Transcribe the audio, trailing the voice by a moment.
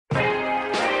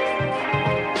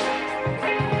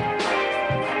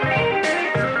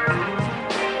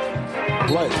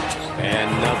plays. And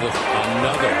another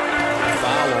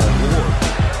foul on board.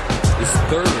 His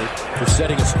third for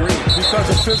setting a screen. Because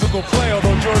of physical play,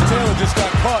 although Jordan Taylor just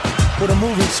got caught with a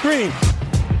moving screen.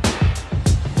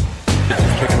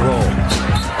 Pick and roll.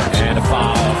 And a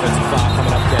foul. Offensive foul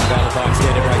coming up. Ken Valentine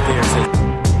standing right there.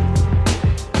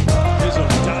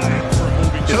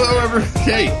 Hello, everyone.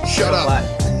 Hey, shut up.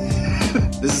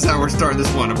 This is how we're starting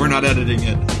this one. We're not editing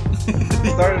it.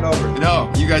 Start it over.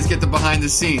 No, you guys get the behind the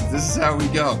scenes. This is how we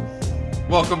go.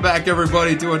 Welcome back,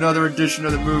 everybody, to another edition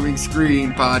of the Moving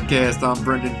Screen Podcast. I'm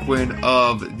Brendan Quinn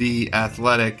of The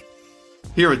Athletic,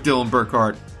 here with Dylan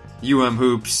Burkhart,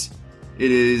 Hoops. It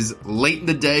is late in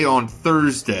the day on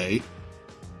Thursday.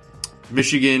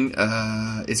 Michigan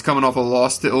is coming off a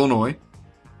loss to Illinois,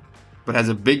 but has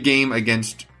a big game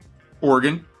against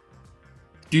Oregon.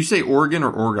 Do you say Oregon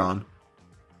or Oregon?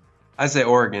 I say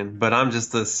Oregon, but I'm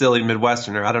just a silly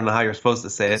Midwesterner. I don't know how you're supposed to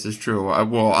say it. This is true.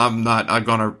 I'm not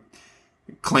going to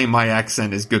claim my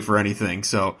accent is good for anything,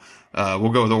 so we'll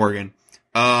go with Oregon.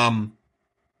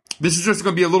 This is just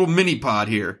going to be a little mini pod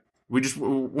here. We just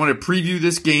want to preview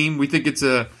this game. We think it's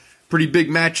a pretty big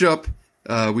matchup.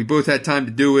 We both had time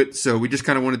to do it, so we just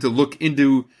kind of wanted to look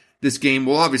into this game.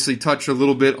 We'll obviously touch a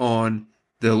little bit on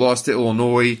the loss to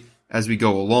Illinois as we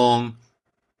go along.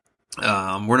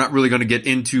 We're not really going to get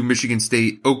into Michigan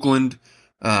State, Oakland.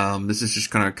 This is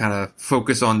just going to kind of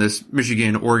focus on this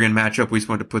Michigan-Oregon matchup. We just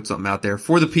wanted to put something out there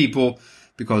for the people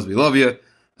because we love you.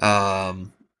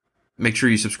 Make sure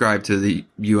you subscribe to the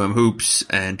Hoops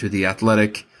and to The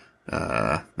Athletic.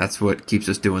 That's what keeps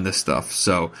us doing this stuff.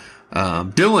 So,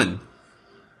 Dylan,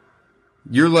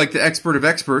 you're like the expert of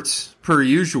experts, per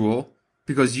usual,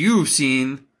 because you've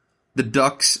seen the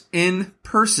Ducks in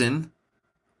person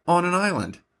on an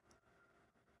island.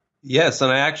 Yes,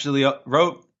 and I actually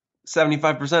wrote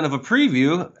 75% of a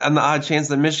preview on the odd chance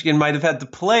that Michigan might have had to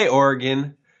play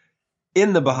Oregon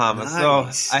in the Bahamas.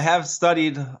 Nice. So I have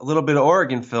studied a little bit of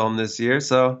Oregon film this year,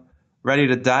 so ready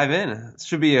to dive in. It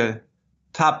should be a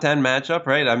top 10 matchup,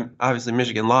 right? Obviously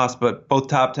Michigan lost, but both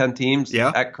top 10 teams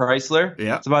at Chrysler.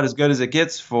 Yeah. It's about as good as it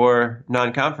gets for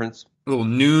non-conference. A little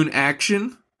noon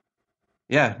action.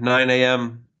 Yeah, 9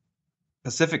 a.m.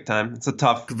 Pacific time. It's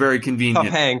a very convenient.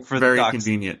 Tough hang for the very Ducks.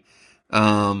 Convenient.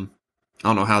 I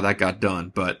don't know how that got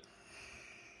done, but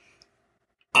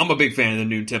I'm a big fan of the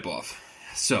noon tip-off.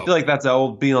 So I feel like that's an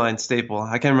old Beeline staple.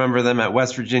 I can remember them at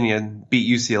West Virginia beat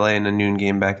UCLA in a noon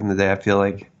game back in the day, I feel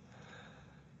like.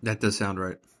 That does sound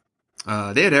right.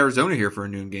 They had Arizona here for a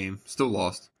noon game. Still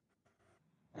lost.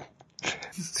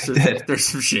 They did. There's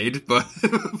some shade, but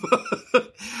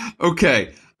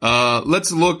okay.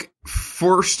 Let's look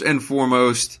first and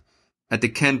foremost at the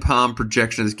Ken Pom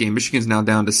projection of this game. Michigan's now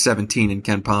down to 17 in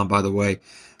Ken Pom, by the way.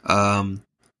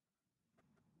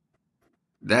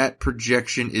 That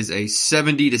projection is a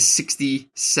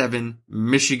 70-67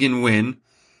 Michigan win.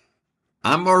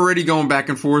 I'm already going back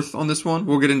and forth on this one.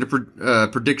 We'll get into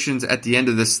predictions at the end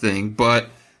of this thing, but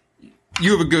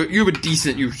you have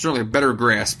certainly a better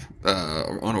grasp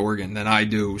on Oregon than I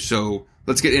do. So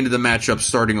let's get into the matchup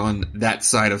starting on that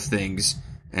side of things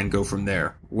and go from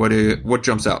there. What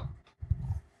jumps out?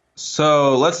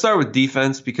 So let's start with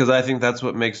defense because I think that's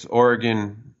what makes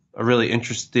Oregon a really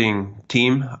interesting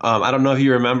team. I don't know if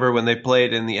you remember when they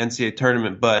played in the NCAA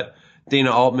tournament, but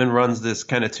Dana Altman runs this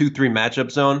kind of 2-3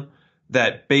 matchup zone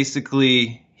that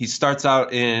basically he starts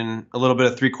out in a little bit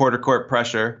of three-quarter court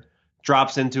pressure,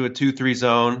 drops into a 2-3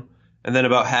 zone, and then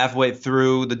about halfway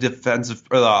through the defensive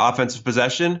or the offensive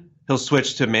possession, he'll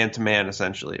switch to man-to-man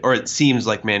essentially, or it seems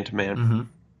like man-to-man. Mm-hmm.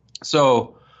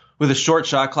 So with a short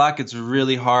shot clock, it's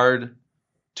really hard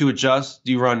to adjust.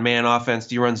 Do you run man offense?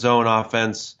 Do you run zone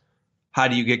offense? How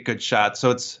do you get good shots?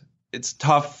 So it's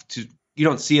tough to – you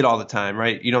don't see it all the time,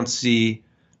 right? You don't see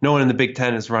 – no one in the Big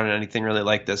Ten is running anything really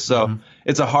like this. So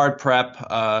it's a hard prep.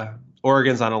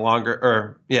 Oregon's on a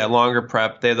longer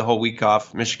prep. They have the whole week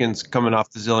off. Michigan's coming off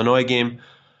the Illinois game.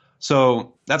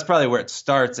 So that's probably where it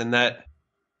starts, and that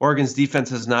Oregon's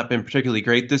defense has not been particularly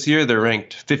great this year. They're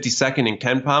ranked 52nd in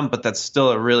Ken Pom, but that's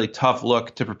still a really tough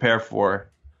look to prepare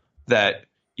for. That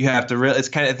you have to really.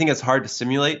 I think it's hard to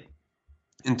simulate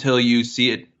until you see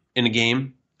it in a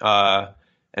game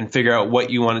and figure out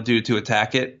what you want to do to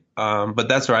attack it. But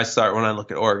that's where I start when I look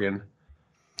at Oregon.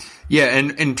 Yeah,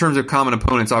 and in terms of common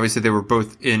opponents, obviously they were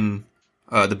both in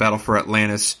the battle for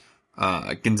Atlantis.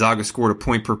 Gonzaga scored a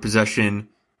point per possession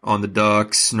on the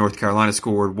Ducks. North Carolina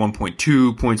scored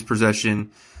 1.2 points per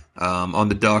possession on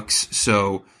the Ducks.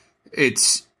 So I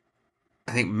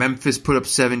think Memphis put up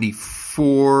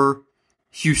 74.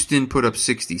 Houston put up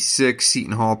 66.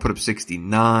 Seton Hall put up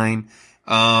 69.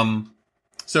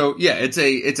 So yeah,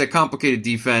 it's a complicated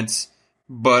defense,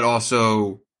 but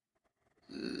also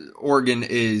Oregon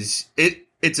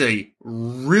it's a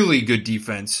really good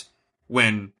defense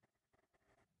when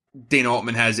Dana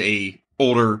Altman has a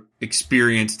older,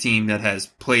 experienced team that has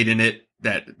played in it,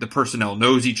 that the personnel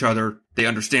knows each other, they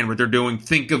understand what they're doing.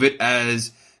 Think of it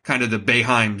as kind of the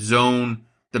Boeheim zone,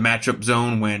 the matchup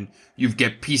zone, when you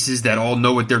get pieces that all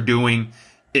know what they're doing.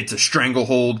 It's a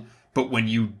stranglehold, but when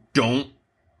you don't,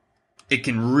 it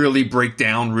can really break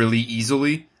down really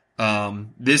easily.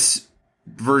 This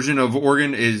version of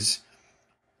Oregon is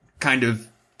kind of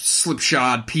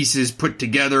slipshod pieces put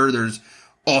together. There's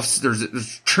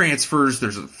transfers.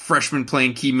 There's a freshman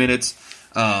playing key minutes.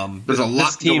 There's a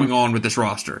lot going on with this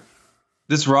roster.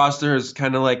 This roster is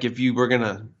kind of like if you were going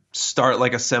to start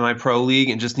like a semi-pro league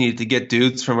and just needed to get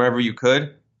dudes from wherever you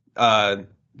could.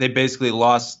 They basically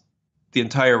lost the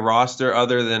entire roster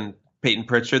other than Payton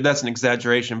Pritchard. That's an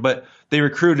exaggeration, but they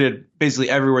recruited basically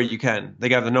everywhere you can. They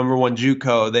got the number one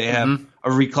JUCO. They have a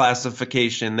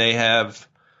reclassification. They have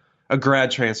a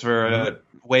grad transfer, a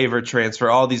waiver transfer,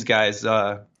 all these guys.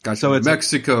 Guys from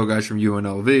Mexico, guys from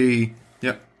UNLV.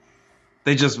 Yep.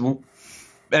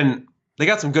 And they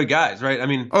got some good guys, right? I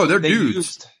mean, they're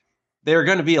dudes. They're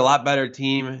going to be a lot better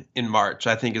team in March,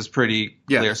 I think is pretty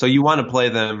clear. Yeah. So you want to play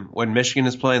them when Michigan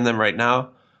is playing them right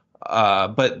now.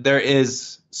 But there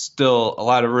is still a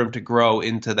lot of room to grow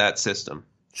into that system.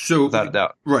 So, without a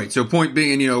doubt. Right. So point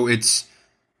being, it's,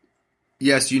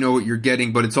 yes, you know what you're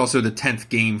getting, but it's also the 10th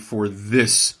game for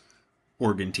this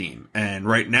Oregon team. And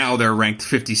right now they're ranked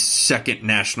 52nd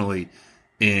nationally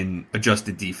in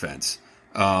adjusted defense.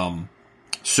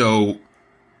 So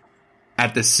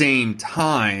at the same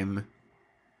time,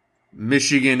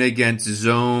 Michigan against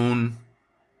zone,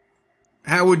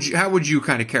 how would you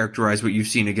kind of characterize what you've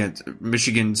seen against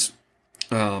Michigan's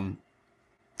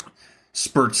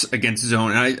spurts against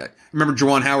zone? And I remember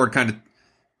Juwan Howard kind of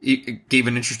gave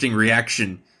an interesting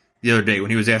reaction the other day when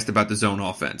he was asked about the zone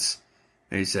offense.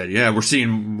 And he said, yeah, we're seeing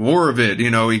more of it. He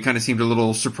kind of seemed a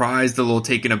little surprised, a little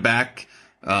taken aback.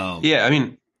 Yeah, I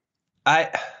mean, I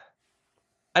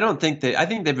think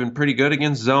they've been pretty good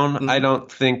against zone. Mm-hmm.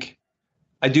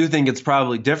 I do think it's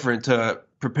probably different to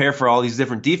prepare for all these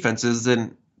different defenses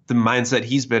than the mindset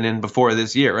he's been in before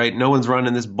this year, right? No one's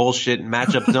running this bullshit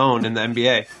matchup zone in the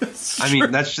NBA. I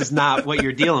mean, that's just not what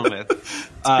you're dealing with.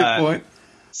 Good point.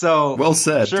 So well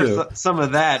said, sure, too. Some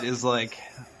of that is like,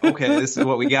 okay, this is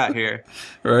what we got here.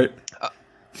 Right.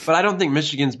 But I don't think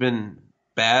Michigan's been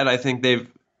bad. I think they've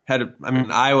had,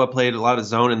 Iowa played a lot of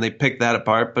zone and they picked that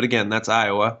apart. But again, that's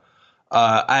Iowa.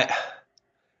 I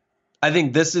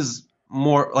think this is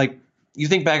more like, you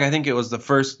think back, I think it was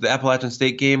the Appalachian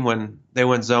State game when they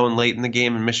went zone late in the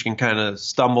game and Michigan kind of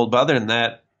stumbled. But other than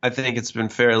that, I think it's been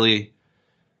fairly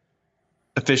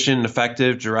efficient,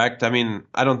 effective, direct. I mean,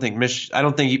 I don't think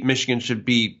Michigan should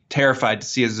be terrified to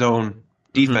see a zone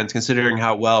defense, considering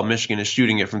how well Michigan is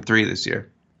shooting it from three this year.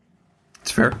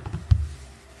 It's fair.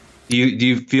 Do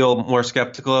you feel more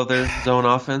skeptical of their zone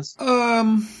offense?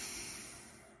 Some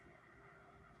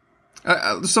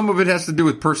of it has to do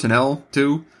with personnel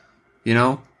too.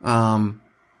 If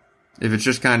it's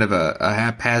just kind of a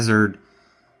haphazard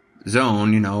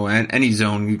zone, and any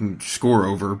zone you can score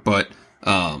over, but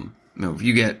if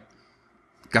you get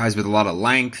guys with a lot of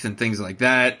length and things like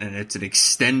that, and it's an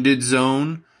extended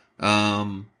zone,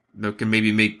 that can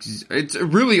maybe make it's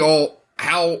really all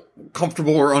how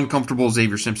comfortable or uncomfortable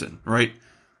Zavier Simpson, right?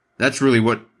 That's really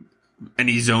what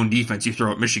any zone defense you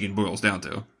throw at Michigan boils down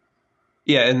to.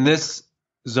 Yeah, and this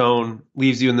zone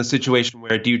leaves you in the situation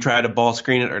where do you try to ball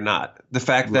screen it or not? The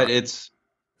fact that it's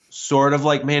sort of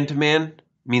like man-to-man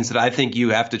means that I think you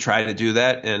have to try to do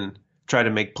that and try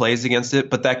to make plays against it,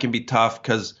 but that can be tough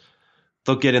because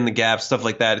they'll get in the gaps, stuff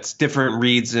like that. It's different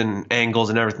reads and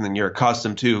angles and everything than you're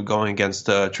accustomed to going against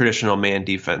a traditional man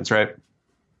defense, right?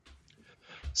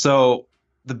 So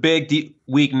the big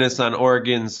weakness on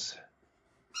Oregon's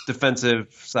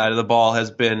defensive side of the ball has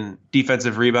been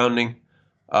defensive rebounding.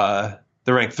 They're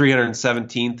ranked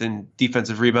 317th in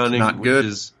defensive rebounding, which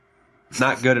is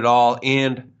not good at all.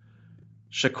 And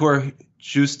Shakur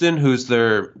Houston, who's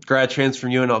their grad transfer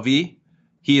from UNLV,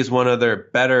 he is one of their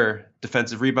better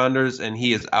defensive rebounders, and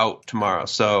he is out tomorrow.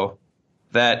 So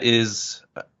that is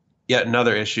yet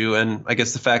another issue. And I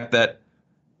guess the fact that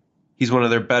he's one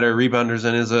of their better rebounders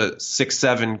and is a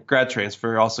 6'7" grad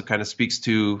transfer also kind of speaks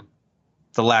to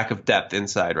the lack of depth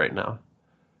inside right now.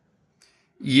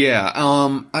 Yeah,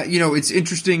 it's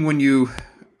interesting when you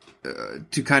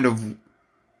to kind of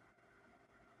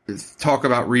talk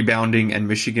about rebounding and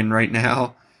Michigan right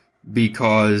now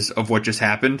because of what just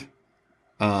happened.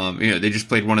 They just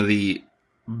played one of the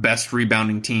best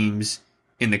rebounding teams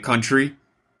in the country,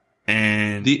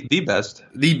 and the best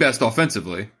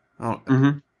offensively.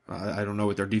 I don't know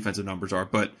what their defensive numbers are,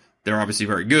 but they're obviously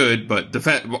very good. But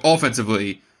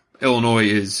offensively, Illinois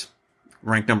is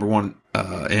ranked number 1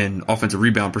 in offensive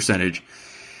rebound percentage.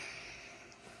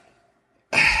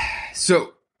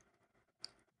 So,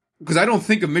 because I don't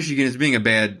think of Michigan as being a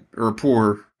bad or a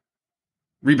poor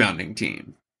rebounding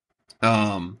team.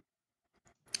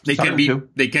 They can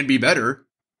be better.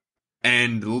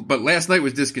 But last night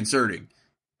was disconcerting.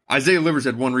 Isaiah Livers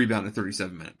had 1 rebound in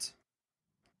 37 minutes.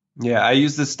 Yeah, I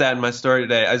used this stat in my story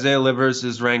today. Isaiah Livers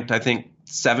is ranked, I think,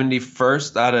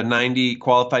 71st out of 90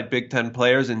 qualified Big Ten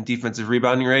players in defensive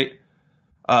rebounding rate.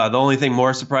 The only thing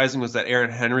more surprising was that Aaron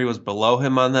Henry was below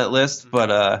him on that list,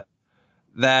 but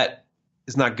that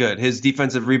is not good. His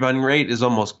defensive rebounding rate is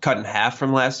almost cut in half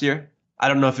from last year. I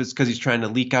don't know if it's because he's trying to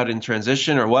leak out in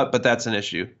transition or what, but that's an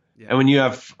issue. Yeah. And when you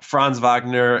have Franz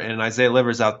Wagner and Isaiah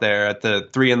Livers out there at the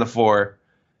 3 and the 4,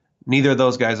 neither of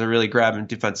those guys are really grabbing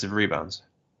defensive rebounds.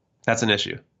 That's an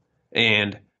issue.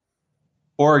 And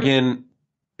Oregon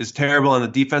is terrible on the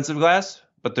defensive glass,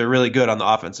 but they're really good on the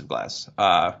offensive glass.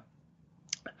 I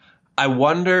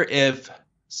wonder if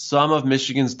some of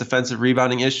Michigan's defensive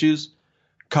rebounding issues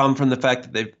come from the fact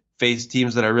that they've faced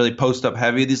teams that are really post-up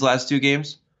heavy these last 2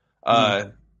 games.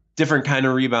 Different kind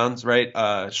of rebounds,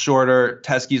 right? Shorter.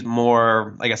 Teskey's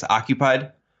more, I guess,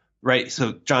 occupied, right?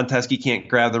 So John Teskey can't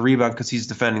grab the rebound because he's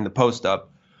defending the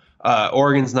post-up.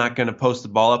 Oregon's not going to post the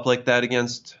ball up like that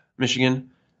against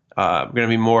Michigan. Going to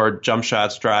be more jump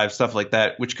shots, drives, stuff like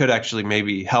that, which could actually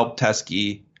maybe help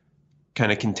Teskey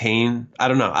kind of contain. I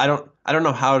don't know. I don't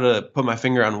know how to put my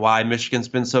finger on why Michigan's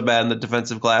been so bad in the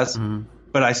defensive glass.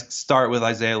 But I start with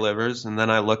Isaiah Livers, and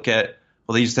then I look at,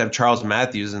 well, they used to have Charles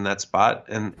Matthews in that spot,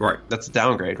 and that's a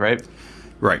downgrade, right?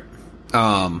 Right.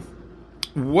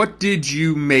 What did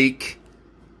you make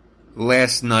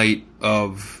last night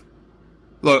of?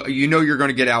 Look, you know you're going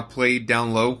to get outplayed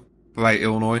down low by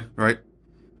Illinois, right?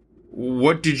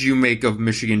 What did you make of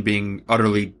Michigan being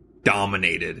utterly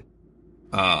dominated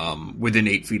within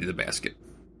 8 feet of the basket?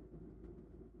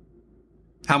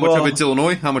 How much of it's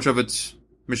Illinois? How much of it's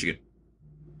Michigan?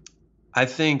 I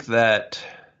think that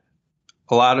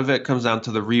a lot of it comes down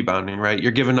to the rebounding, right?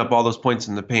 You're giving up all those points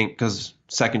in the paint because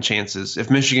second chances.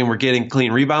 If Michigan were getting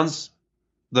clean rebounds,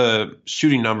 the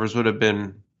shooting numbers would have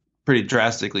been pretty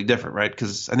drastically different, right?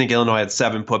 Because I think Illinois had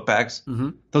 7 putbacks.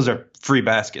 Those are free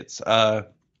baskets. I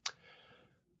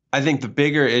think the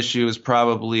bigger issue is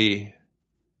probably,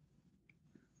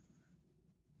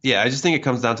 I just think it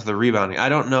comes down to the rebounding. I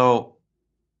don't know.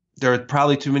 There are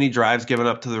probably too many drives given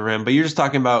up to the rim, but you're just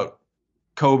talking about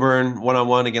Coburn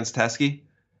one-on-one against Teskey.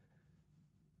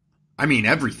 I mean,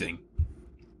 everything.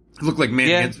 It looked like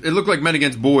men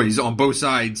against boys on both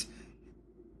sides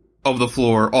of the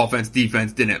floor. Offense,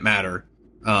 defense didn't matter.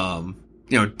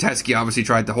 Teskey obviously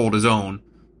tried to hold his own,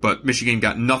 but Michigan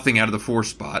got nothing out of the 4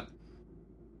 spot.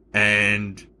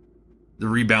 And the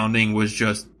rebounding was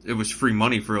it was free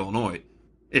money for Illinois.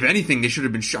 If anything, they should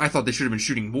have been, I thought they should have been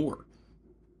shooting more.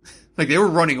 Like, they were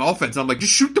running offense. I'm like,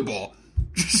 just shoot the ball.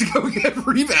 Just go get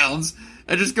rebounds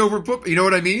and just go for put. You know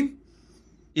what I mean?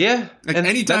 Yeah. Like,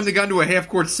 anytime they got into a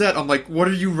half-court set, I'm like, what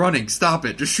are you running? Stop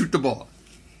it. Just shoot the ball.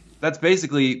 That's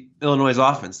basically Illinois'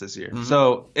 offense this year.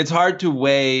 So it's hard to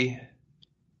weigh.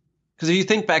 Because if you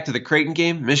think back to the Creighton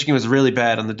game, Michigan was really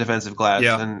bad on the defensive glass.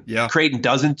 And Creighton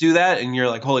doesn't do that, and you're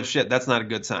like, holy shit, that's not a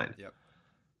good sign. Yep.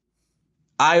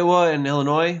 Iowa and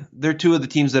Illinois, they're 2 of the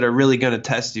teams that are really going to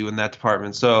test you in that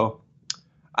department. So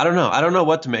I don't know. I don't know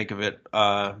what to make of it.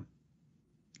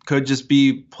 Could just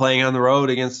be playing on the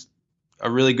road against a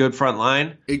really good front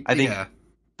line. I think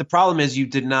the problem is you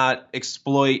did not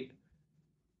exploit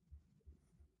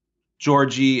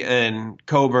Georgie and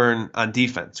Coburn on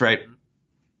defense, right?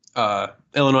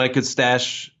 Illinois could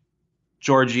stash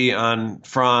Georgie on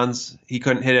Franz. He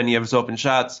couldn't hit any of his open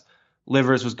shots.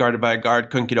 Livers was guarded by a guard,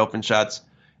 couldn't get open shots.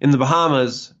 In the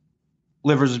Bahamas,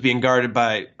 Livers was being guarded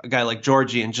by a guy like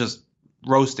Georgie and just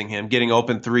roasting him, getting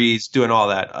open threes, doing all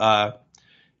that.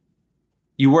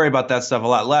 You worry about that stuff a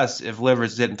lot less if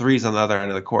Livers is hitting threes on the other end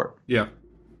of the court. Yeah.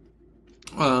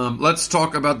 Let's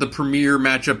talk about the premier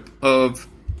matchup of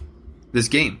this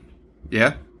game.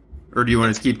 Yeah? Or do you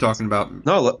want to keep talking about...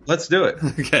 No, let's do it.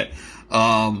 Okay.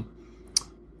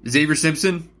 Zavier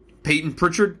Simpson, Payton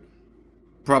Pritchard,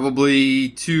 probably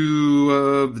 2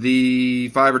 of the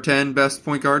 5 or 10 best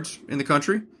point guards in the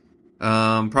country.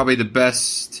 Probably the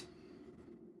best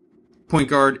point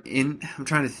guard in... I'm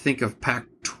trying to think of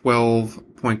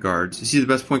Pac-12 point guards. Is he the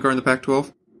best point guard in the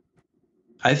Pac-12?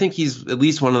 I think he's at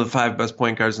least one of the 5 best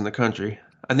point guards in the country.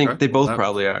 I think they both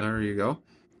probably are. There you go.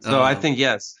 So I think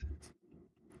yes.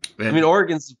 I mean,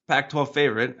 Oregon's Pac-12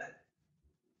 favorite.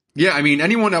 Yeah, I mean,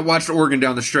 anyone that watched Oregon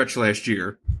down the stretch last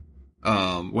year,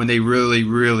 when they really,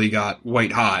 really got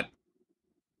white hot,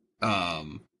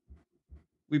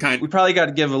 we probably got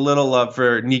to give a little love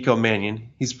for Nico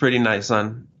Mannion. He's pretty nice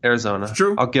on Arizona. It's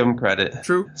true. I'll give him credit.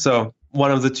 True. So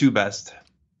one of the two best.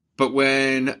 But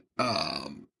when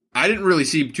I didn't really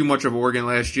see too much of Oregon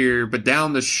last year, but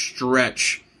down the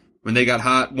stretch when they got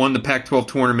hot, won the Pac-12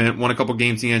 tournament, won a couple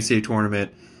games in the NCAA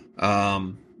tournament,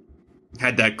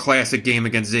 had that classic game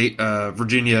against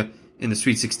Virginia in the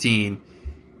Sweet 16.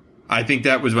 I think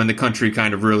that was when the country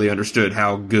kind of really understood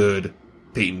how good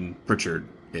Payton Pritchard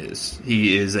is.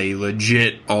 He is a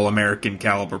legit All-American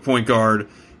caliber point guard,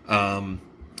 and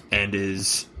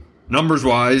is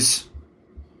numbers-wise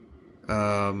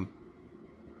well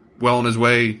on his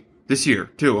way this year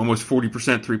too. Almost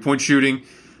 40% three-point shooting.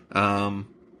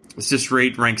 Assist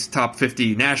rate ranks top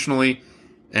 50 nationally,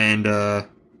 and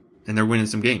they're winning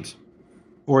some games.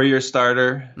 4-year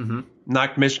starter,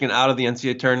 knocked Michigan out of the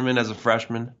NCAA tournament as a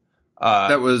freshman.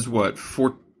 That was what,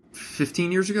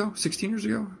 15 years ago? 16 years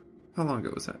ago? How long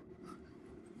ago was that?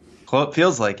 It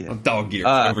feels like it. Oh, dog year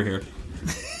over here.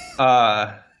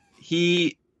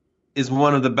 He is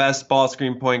one of the best ball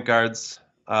screen point guards,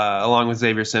 along with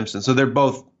Zavier Simpson. So they're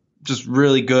both just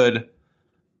really good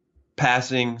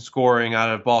passing, scoring out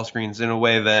of ball screens in a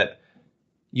way that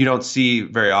you don't see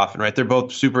very often, right? They're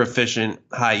both super efficient,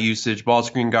 high usage ball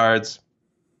screen guards.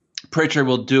 Pritchard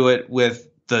will do it with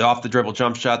the off the dribble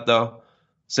jump shot, though.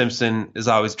 Simpson is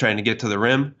always trying to get to the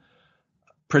rim.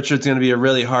 Pritchard's going to be a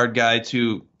really hard guy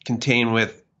to contain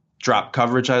with drop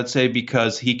coverage, I would say,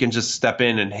 because he can just step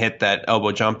in and hit that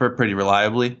elbow jumper pretty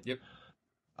reliably. Yep.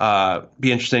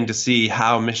 Be interesting to see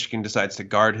how Michigan decides to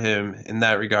guard him in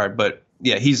that regard. But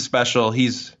yeah, he's special.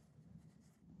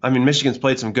 Michigan's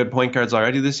played some good point guards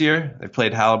already this year. They've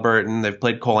played Halliburton, they've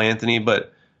played Cole Anthony,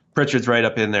 but Pritchard's right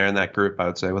up in there in that group, I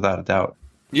would say, without a doubt.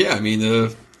 Yeah, I mean,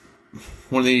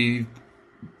 one of the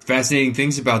fascinating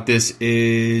things about this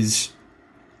is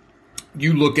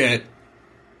you look at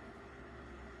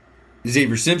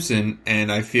Zavier Simpson,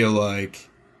 and I feel like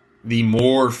the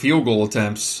more field goal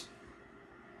attempts,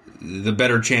 the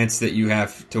better chance that you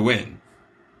have to win.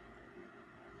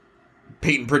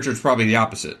 Payton Pritchard's probably the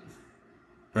opposite,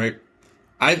 right?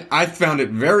 I found it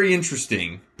very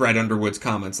interesting, Brad Underwood's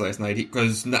comments last night,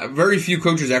 because very few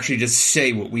coaches actually just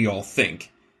say what we all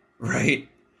think, right?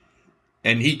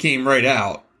 And he came right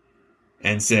out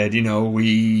and said,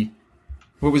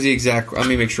 what was the exact... Let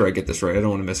me make sure I get this right. I don't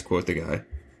want to misquote the guy.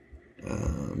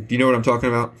 Do you know what I'm talking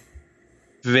about?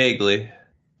 Vaguely.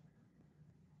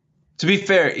 To be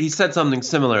fair, he said something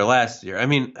similar last year. I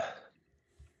mean...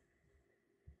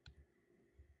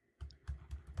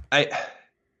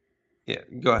 Yeah,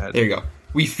 go ahead. There you go.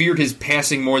 We feared his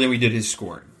passing more than we did his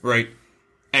scoring, right?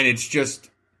 And it's just...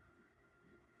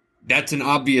 That's an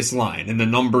obvious line, and the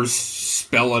numbers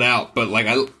spell it out. But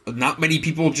not many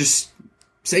people just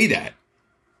say that.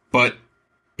 But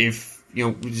if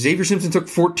Zavier Simpson took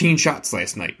 14 shots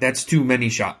last night, that's too many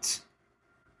shots,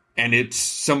 and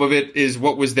some of it is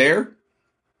what was there.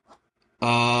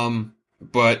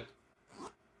 But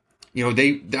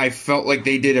I felt like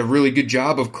they did a really good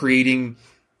job of creating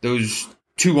those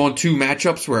 2-on-2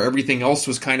 matchups where everything else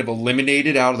was kind of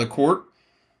eliminated out of the court.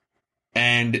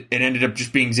 And it ended up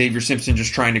just being Zavier Simpson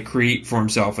just trying to create for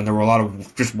himself. And there were a lot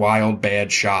of just wild,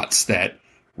 bad shots that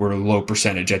were low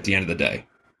percentage at the end of the day.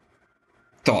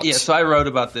 Thoughts? Yeah, so I wrote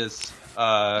about this.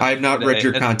 I have not read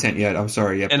your content yet. I'm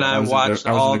sorry. Yet, and I was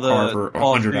in the car for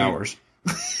 100 hours.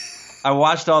 I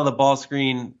watched all the ball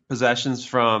screen possessions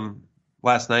from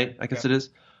last night, I guess it is.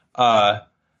 I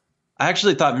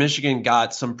actually thought Michigan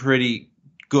got some pretty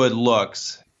good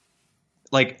looks.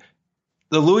 Like...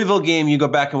 The Louisville game, you go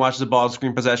back and watch the ball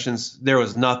screen possessions, there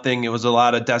was nothing. It was a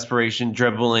lot of desperation,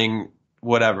 dribbling,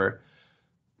 whatever.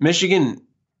 Michigan,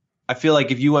 I feel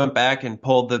like if you went back and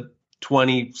pulled the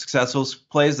 20 successful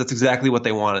plays, that's exactly what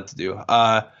they wanted to do.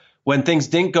 When things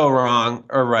didn't go wrong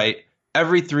or right,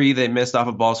 every three they missed off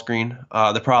a ball screen.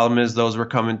 The problem is those were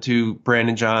coming to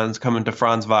Brandon Johns, coming to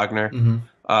Franz Wagner.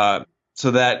 Mm-hmm.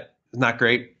 So that is not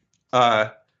great.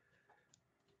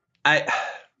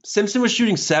 Simpson was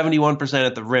shooting 71%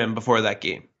 at the rim before that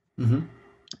game.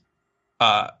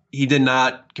 Mm-hmm. He did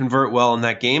not convert well in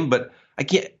that game, but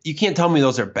you can't tell me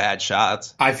those are bad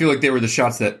shots. I feel like they were the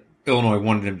shots that Illinois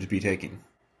wanted him to be taking.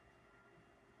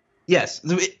 Yes.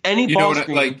 Any ball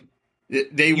screen.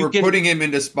 They were putting him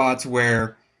into spots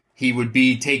where he would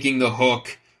be taking the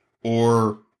hook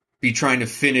or be trying to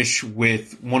finish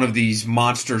with one of these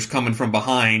monsters coming from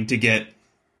behind to get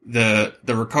the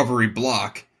recovery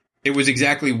block. It was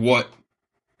exactly what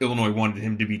Illinois wanted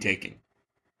him to be taking.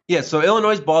 Yeah, so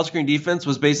Illinois' ball screen defense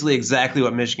was basically exactly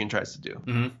what Michigan tries to do.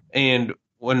 Mm-hmm. And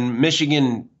when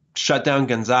Michigan shut down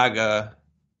Gonzaga,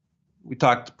 we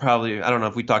talked probably, I don't know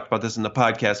if we talked about this in the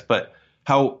podcast, but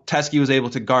how Teskey was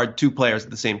able to guard two players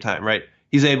at the same time, right?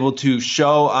 He's able to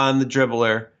show on the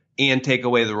dribbler and take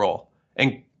away the roll.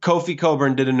 And Kofi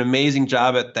Coburn did an amazing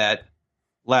job at that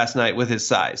last night with his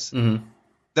size. Mm-hmm.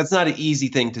 That's not an easy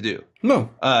thing to do. No.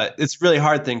 It's a really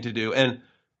hard thing to do. And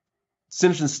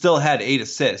Simpson still had 8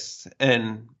 assists.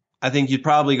 And I think you'd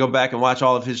probably go back and watch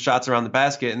all of his shots around the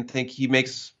basket and think he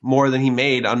makes more than he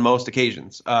made on most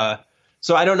occasions.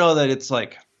 So I don't know that it's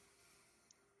like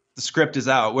the script is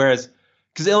out. Whereas,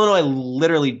 because Illinois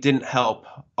literally didn't help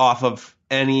off of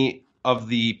any of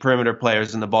the perimeter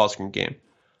players in the ball screen game.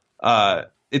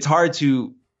 It's hard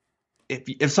to,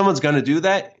 if someone's going to do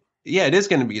that, yeah, it is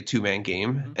going to be a 2-man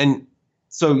game. Mm-hmm. And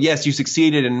so, yes, you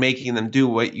succeeded in making them do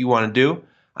what you want to do.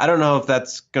 I don't know if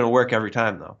that's going to work every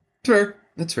time, though. Fair.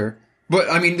 That's fair.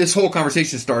 But, I mean, this whole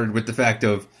conversation started with the fact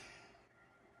of,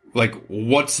 like,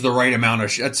 what's the right amount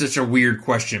of... That's such a weird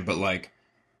question, but, like,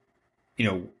 you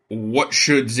know, what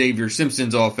should Zavier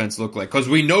Simpson's offense look like? Because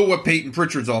we know what Payton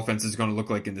Pritchard's offense is going to look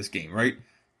like in this game, right?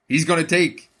 He's going to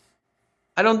take...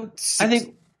 I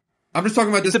think... I'm just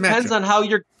talking about this matchup. It depends on how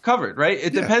you're covered, right?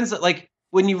 It depends. Like,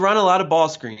 when you run a lot of ball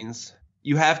screens,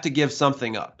 you have to give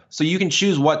something up. So you can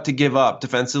choose what to give up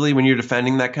defensively when you're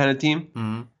defending that kind of team.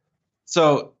 Mm-hmm.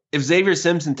 So if Zavier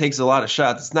Simpson takes a lot of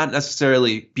shots, it's not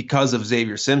necessarily because of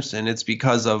Zavier Simpson. It's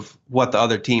because of what the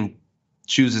other team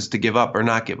chooses to give up or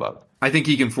not give up. I think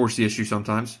he can force the issue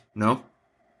sometimes. No?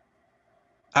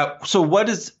 So what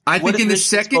is... I think in the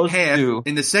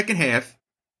second half,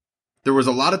 there was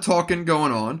a lot of talking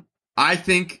going on. I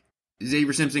think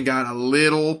Zavier Simpson got a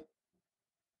little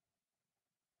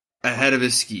ahead of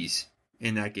his skis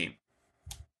in that game.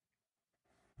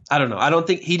 I don't know. I don't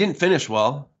think he didn't finish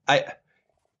well.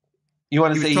 You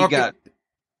want to say he got...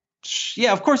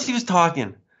 Yeah, of course he was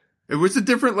talking. It was a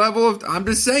different level of... I'm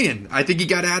just saying. I think he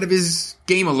got out of his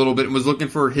game a little bit and was looking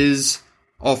for his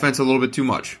offense a little bit too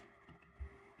much.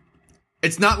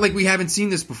 It's not like we haven't seen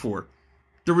this before.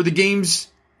 There were the games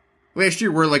last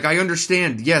year where, like, I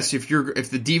understand, yes, if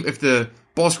the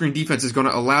ball screen defense is going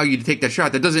to allow you to take that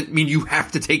shot, that doesn't mean you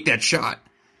have to take that shot.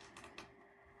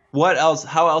 What else?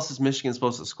 How else is Michigan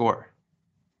supposed to score?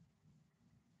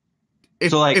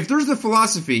 If there's the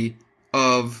philosophy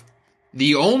of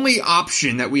the only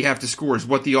option that we have to score is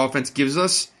what the offense gives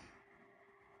us,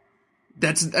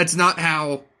 that's not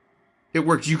how it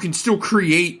works. You can still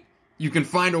create, you can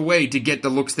find a way to get the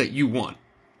looks that you want.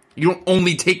 You don't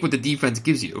only take what the defense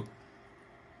gives you.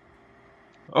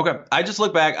 Okay, I just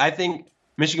look back. I think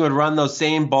Michigan would run those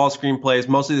same ball screen plays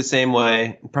mostly the same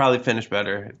way, and probably finish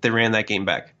better if they ran that game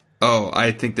back. Oh,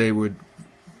 I think they would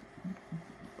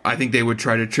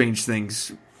try to change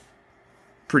things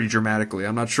pretty dramatically.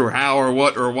 I'm not sure how or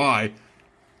what or why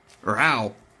or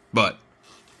how, but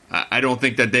I don't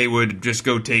think that they would just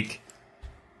go take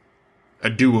a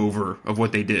do-over of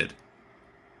what they did.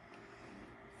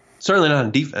 Certainly not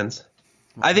on defense.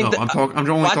 I think I'm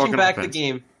only watching talking back offense. the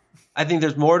game, I think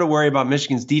there's more to worry about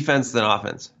Michigan's defense than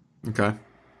offense. Okay.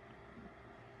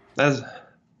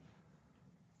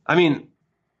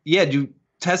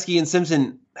 Teskey and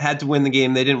Simpson had to win the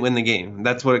game. They didn't win the game.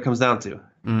 That's what it comes down to.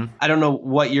 Mm-hmm. I don't know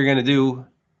what you're going to do.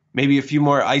 Maybe a few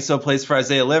more ISO plays for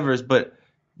Isaiah Livers, but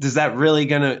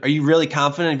are you really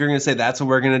confident if you're going to say that's what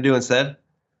we're going to do instead?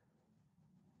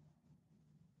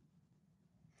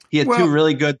 He had two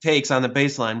really good takes on the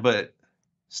baseline, but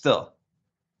still.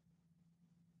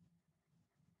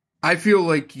 I feel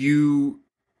like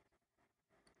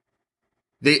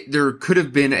there could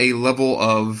have been a level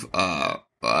of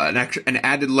an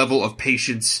added level of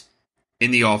patience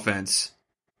in the offense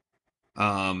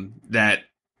that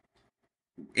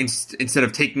instead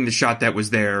of taking the shot that was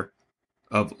there,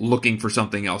 of looking for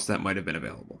something else that might have been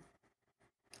available.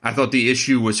 I thought the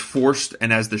issue was forced,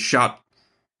 and as the shot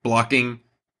blocking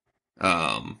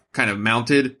kind of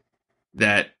mounted,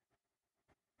 that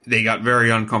they got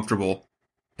very uncomfortable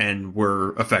and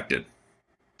were affected.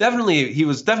 He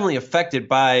was definitely affected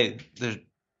by the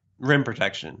rim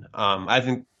protection. I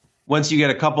think once you get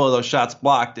a couple of those shots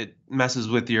blocked, it messes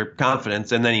with your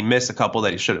confidence, and then he missed a couple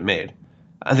that he should have made.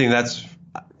 I think that's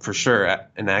for sure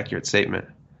an accurate statement.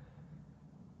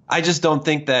 I just don't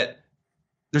think that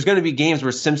there's going to be games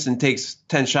where Simpson takes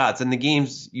 10 shots, and the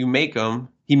games he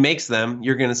makes them,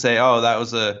 you're going to say,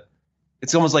 oh,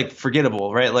 it's almost like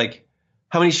forgettable, right? Like,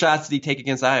 how many shots did he take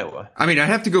against Iowa? I mean, I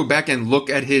have to go back and look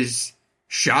at his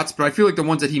shots, but I feel like the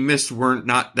ones that he missed weren't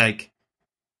not like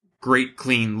great,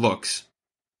 clean looks.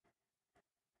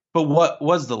 But what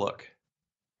was the look?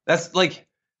 That's like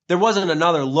there wasn't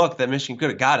another look that Michigan could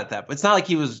have got at that. But it's not like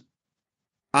he was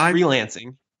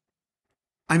freelancing.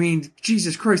 I mean,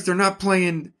 Jesus Christ, they're not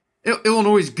playing.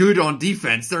 Illinois is good on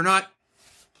defense. They're not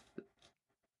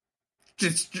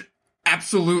just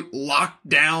absolute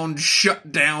lockdown,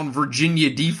 shut down Virginia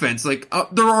defense. Like,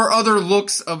 there are other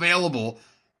looks available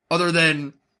other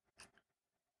than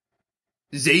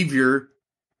Zavier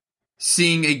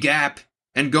seeing a gap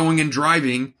and going and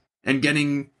driving and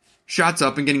getting shots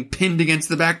up and getting pinned against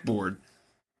the backboard.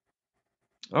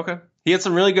 Okay. He had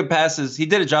some really good passes. He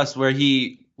did adjust where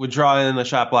he would draw in the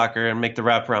shot blocker and make the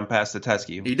wraparound pass to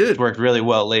Teskey. He did. It worked really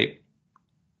well late.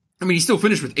 I mean, he still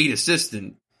finished with 8 assists,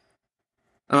 and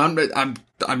I'm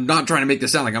not trying to make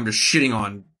this sound like I'm just shitting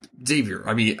on Zavier.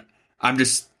 I mean, I'm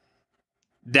just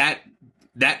that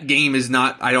game is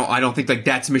not. I don't think like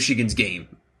that's Michigan's game.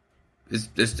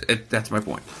 That's my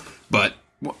point. But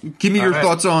give me your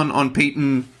thoughts on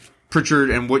Payton, Pritchard,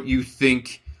 and what you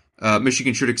think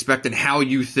Michigan should expect, and how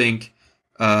you think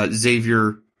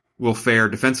Zavier will fare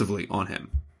defensively on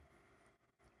him.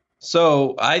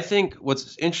 So I think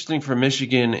what's interesting for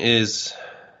Michigan is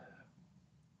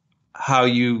how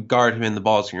you guard him in the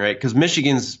ball screen, right? Because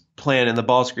Michigan's plan in the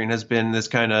ball screen has been this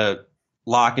kind of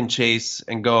lock and chase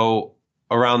and go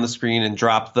around the screen and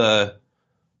drop the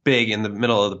big in the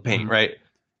middle of the paint, right?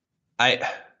 I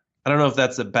don't know if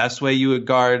that's the best way you would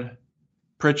guard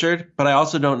Pritchard, but I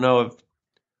also don't know if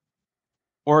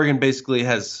Oregon basically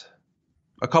has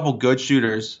a couple good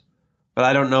shooters, but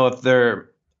I don't know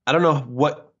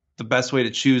what the best way to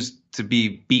choose to be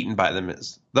beaten by them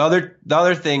is. The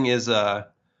other thing is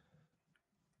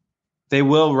they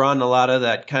will run a lot of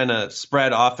that kind of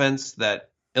spread offense that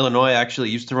Illinois actually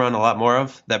used to run a lot more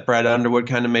of, that Brad Underwood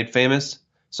kind of made famous.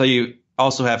 So you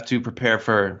also have to prepare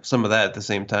for some of that at the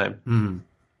same time. Mm.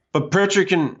 But Pritchard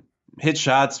can hit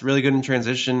shots, really good in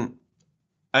transition.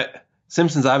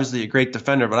 Simpson's obviously a great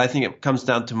defender, but I think it comes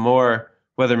down to more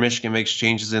whether Michigan makes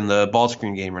changes in the ball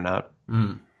screen game or not.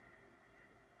 Mm.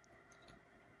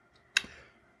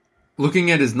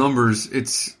 Looking at his numbers,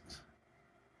 it's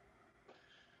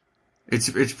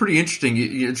pretty interesting.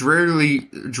 It's rare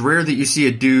that you see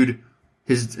a dude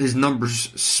his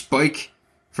numbers spike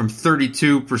from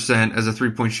 32% as a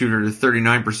 3-point shooter to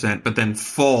 39%, but then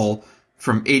fall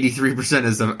from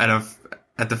 83%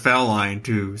 at the foul line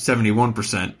to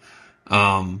 71%.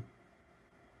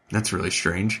 That's really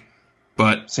strange.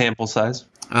 But sample size.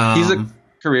 He's a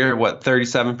career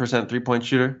 37% 3-point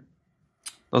shooter.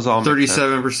 Those all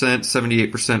 37%,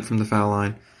 78% from the foul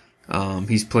line.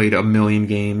 He's played 1 million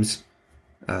games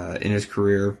in his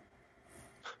career.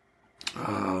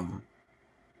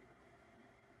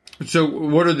 So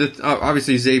what are the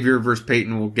obviously Zavier versus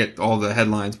Payton will get all the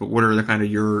headlines, but what are the kind of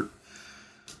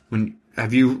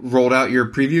have you rolled out your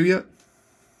preview yet?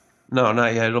 No,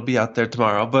 not yet. It'll be out there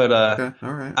tomorrow. But okay,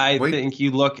 all right. I think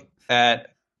you look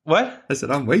at what? I said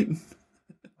I'm waiting.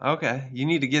 Okay, you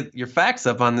need to get your facts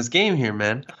up on this game here,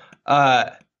 man.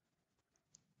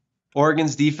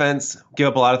 Oregon's defense give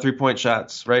up a lot of 3-point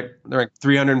shots, right? They're like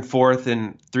 304th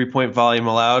in 3-point volume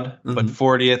allowed, but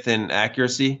 40th in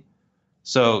accuracy.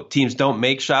 So teams don't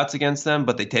make shots against them,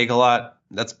 but they take a lot.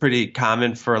 That's pretty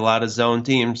common for a lot of zone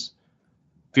teams.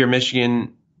 If you're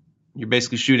Michigan, you're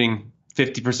basically shooting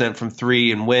 50% from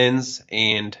 3 in wins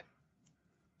and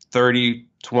 30,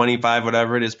 25,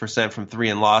 whatever it is, percent from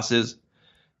 3 in losses.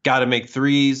 Got to make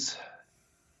threes,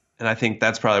 and I think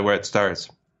that's probably where it starts.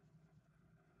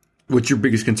 What's your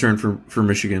biggest concern for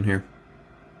Michigan here?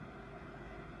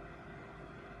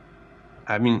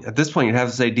 I mean, at this point, you'd have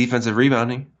to say defensive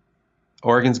rebounding.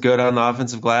 Oregon's good on the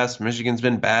offensive glass. Michigan's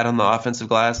been bad on the offensive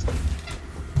glass.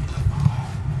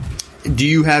 Do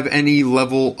you have any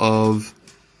level of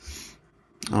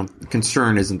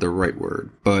concern isn't the right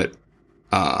word, but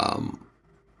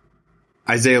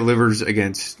Isaiah Livers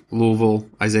against Louisville,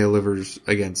 Isaiah Livers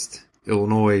against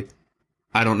Illinois.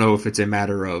 I don't know if it's a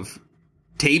matter of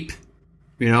tape,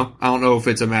 I don't know if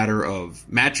it's a matter of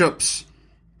matchups.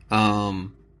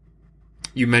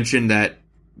 You mentioned that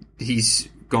he's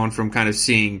gone from kind of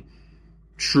seeing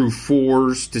true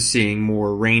fours to seeing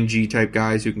more rangy type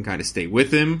guys who can kind of stay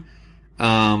with him.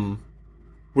 What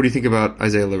do you think about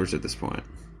Isaiah Livers at this point?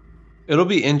 It'll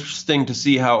be interesting to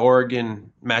see how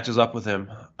Oregon matches up with him.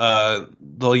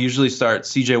 They'll usually start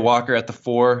C.J. Walker at the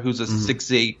 4, who's a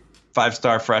 6'8",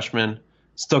 5-star freshman.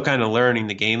 Still kind of learning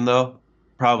the game, though.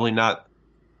 Probably not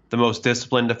the most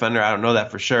disciplined defender. I don't know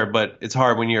that for sure, but it's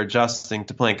hard when you're adjusting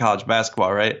to playing college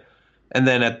basketball, right? And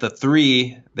then at the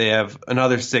 3, they have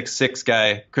another 6'6"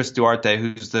 guy, Chris Duarte,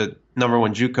 who's the number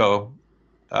 1 JUCO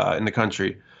in the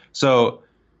country. So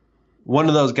one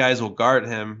of those guys will guard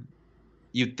him.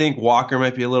 You'd think Walker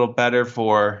might be a little better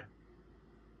for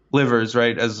Livers,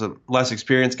 right? As a less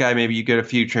experienced guy, maybe you get a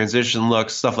few transition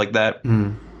looks, stuff like that.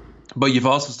 But you've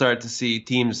also started to see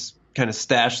teams kind of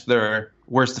stash their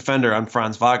worst defender on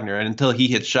Franz Wagner, and until he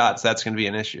hits shots, that's going to be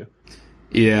an issue.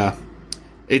 Yeah.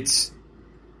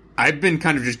 I've been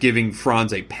kind of just giving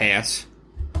Franz a pass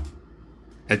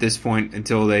at this point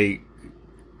until they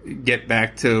get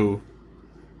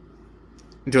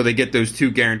those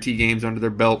 2 guarantee games under their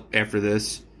belt after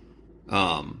this.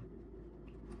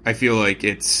 I feel like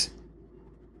it's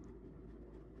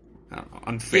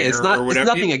unfair or whatever. It's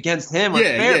nothing against him.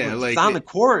 Unfair, but it's on the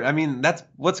court. I mean, that's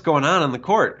what's going on the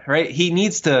court, right? He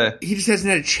needs to. He just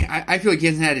hasn't had I feel like he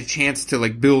hasn't had a chance to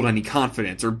build any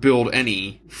confidence or build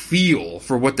any feel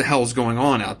for what the hell's going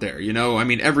on out there. You know, I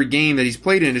mean, every game that he's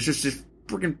played in is just a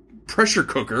freaking pressure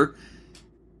cooker,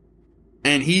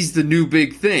 and he's the new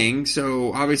big thing.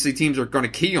 So obviously, teams are going to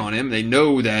key on him. They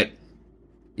know that.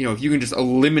 You know, if you can just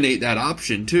eliminate that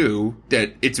option too,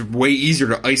 that it's way easier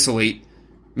to isolate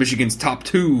Michigan's top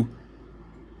 2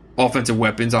 offensive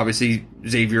weapons, obviously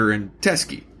Zavier and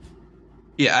Teskey.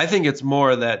 Yeah, I think it's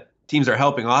more that teams are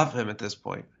helping off him at this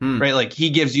point, right? Like,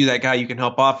 he gives you that guy you can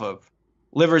help off of.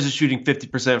 Livers is shooting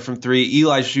 50% from 3.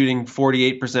 Eli's shooting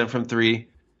 48% from 3.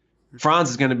 Franz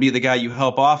is going to be the guy you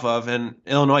help off of, and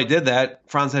Illinois did that.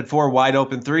 Franz had 4 wide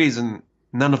open threes, and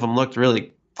none of them looked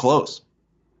really close.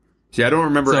 See, I don't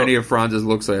remember any of Franz's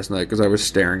looks last night because I was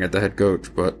staring at the head coach,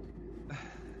 but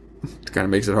it kind of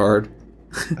makes it hard.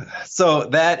 So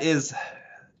that's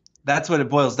what it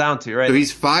boils down to, right? So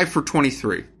he's 5 for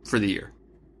 23 for the year.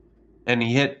 And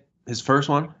he hit his first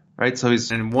one, right? So he's...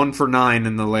 And 1 for 9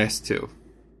 in the last 2.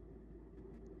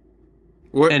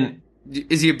 What, and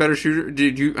is he a better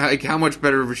shooter? How much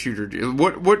better of a shooter?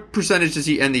 What percentage does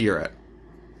he end the year at?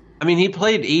 I mean, he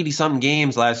played 80-something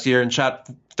games last year and shot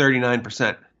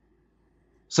 39%.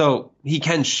 So he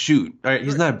can shoot. Right?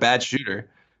 He's not a bad shooter.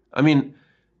 I mean,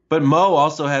 but Mo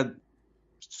also had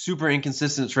super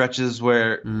inconsistent stretches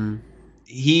where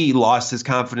he lost his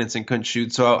confidence and couldn't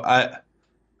shoot. So I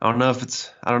don't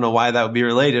know why that would be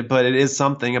related, but it is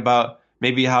something about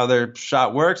maybe how their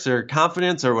shot works or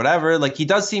confidence or whatever. Like, he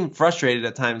does seem frustrated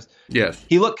at times. Yes.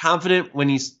 He looked confident when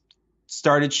he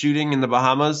started shooting in the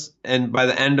Bahamas, and by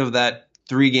the end of that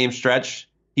 3-game stretch,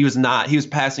 he was not. He was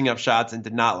passing up shots and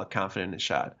did not look confident in his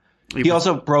shot. He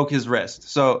also broke his wrist.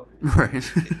 So right.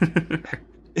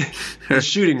 His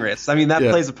shooting wrist. I mean, that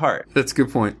plays a part. That's a good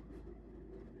point.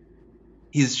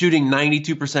 He's shooting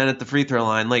 92% at the free throw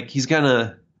line. Like, he's going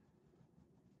to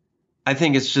 – I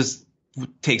think it's just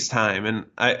takes time. And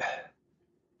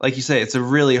like you say, it's a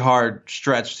really hard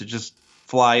stretch to just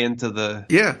fly into the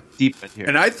deep end here.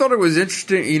 And I thought it was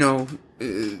interesting, you know,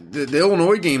 the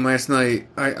Illinois game last night,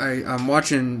 I'm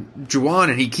watching Juwan,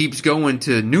 and he keeps going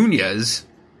to Nunez,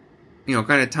 you know,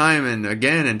 kind of time and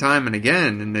again,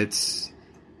 and it's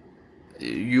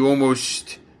you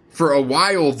almost, for a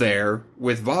while there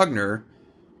with Wagner,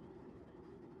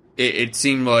 it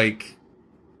seemed like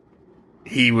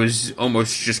he was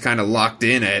almost just kind of locked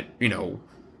in at, you know,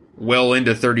 well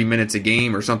into 30 minutes a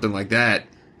game or something like that.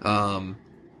 I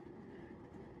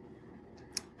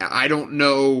don't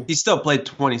know. He still played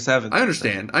 27. I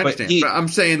understand. But I'm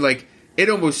saying, like, it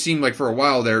almost seemed like for a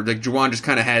while there, like, Juwan just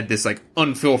kind of had this, like,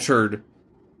 unfiltered,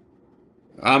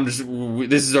 this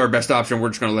is our best option, we're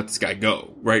just going to let this guy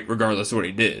go, right? Regardless of what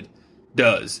he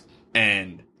does.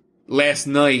 And last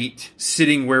night,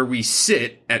 sitting where we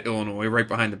sit at Illinois, right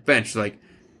behind the bench, like,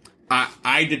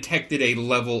 I detected a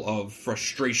level of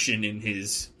frustration in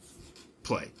his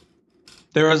play.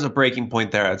 There was a breaking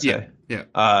point there, I'd say.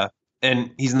 Yeah.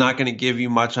 And he's not going to give you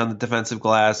much on the defensive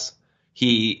glass.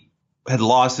 He clearly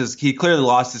lost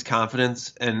his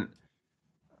confidence, and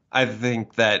I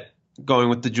think that going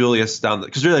with the Julius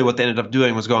because really what they ended up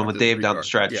doing was going with Dave down the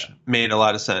stretch, made a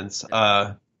lot of sense.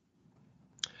 I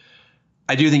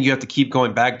do think you have to keep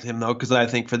going back to him, though, because I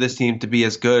think for this team to be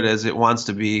as good as it wants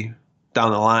to be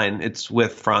down the line, it's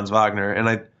with Franz Wagner, and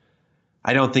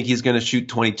I don't think he's going to shoot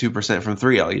 22% from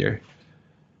 3 all year.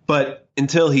 But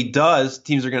until he does,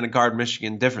 teams are going to guard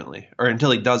Michigan differently, or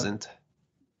until he doesn't.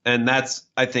 And that's,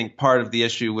 I think, part of the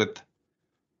issue with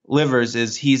Livers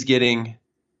is he's getting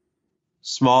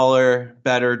smaller,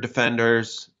 better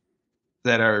defenders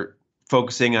that are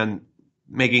focusing on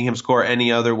making him score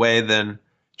any other way than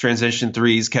transition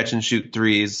threes, catch and shoot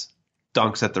threes,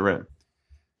 dunks at the rim.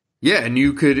 Yeah, and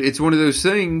it's one of those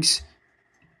things,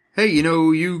 hey, you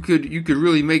know, you could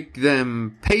really make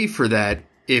them pay for that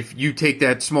if you take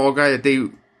that small guy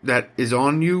that is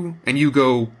on you and you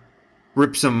go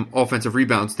rip some offensive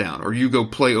rebounds down, or you go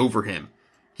play over him.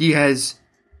 He has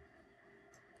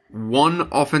one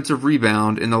offensive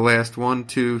rebound in the last 1,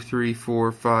 2, 3,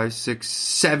 4, 5, 6,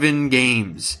 7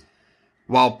 games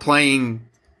while playing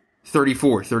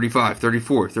 34, 35,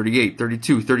 34, 38,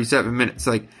 32, 37 minutes.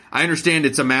 Like, I understand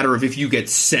it's a matter of if you get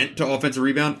sent to offensive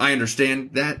rebound. I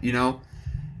understand that, you know.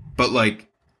 But, like,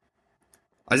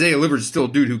 Isaiah Livers is still a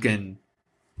dude who can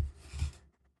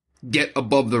get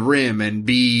above the rim and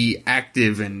be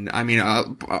active. And, I mean...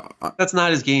 that's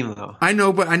not his game, though. I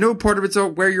know, but I know part of it's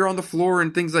where you're on the floor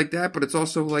and things like that. But it's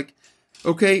also like,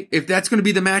 okay, if that's going to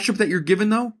be the matchup that you're given,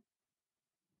 though,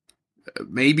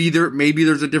 maybe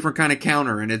there's a different kind of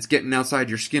counter and it's getting outside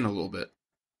your skin a little bit.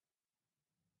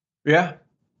 Yeah.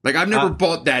 Like, I've never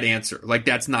bought that answer. Like,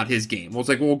 that's not his game. Well, it's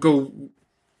like, well, go...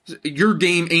 Your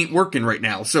game ain't working right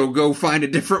now, so go find a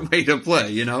different way to play,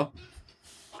 you know?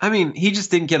 I mean, he just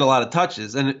didn't get a lot of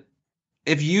touches. And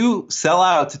if you sell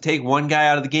out to take one guy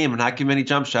out of the game and not give him any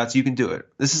jump shots, you can do it.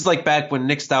 This is like back when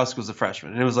Nick Stauskas was a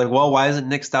freshman. And it was like, well, why isn't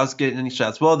Nick Stauskas getting any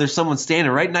shots? Well, there's someone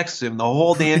standing right next to him the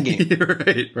whole damn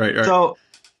game. Right. So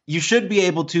you should be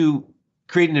able to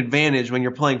create an advantage when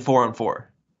you're playing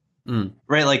 4-on-4.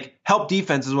 Right? Like, help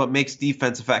defense is what makes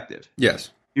defense effective. Yes.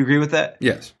 You agree with that?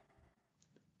 Yes.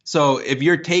 So if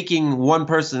you're taking one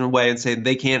person away and saying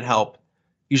they can't help,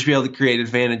 you should be able to create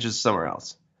advantages somewhere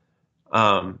else.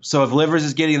 So if Livers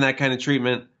is getting that kind of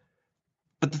treatment,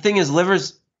 but the thing is,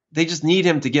 Livers, they just need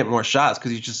him to get more shots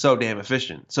because he's just so damn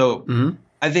efficient. So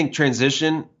I think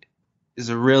transition is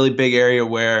a really big area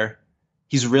where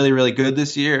he's really, really good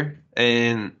this year,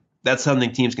 and that's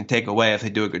something teams can take away if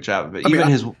they do a good job of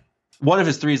it. One of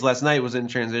his threes last night was in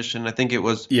transition. I think it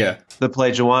was the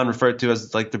play Jawan referred to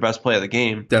as like the best play of the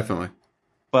game. Definitely.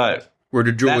 But where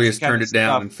Julius turned it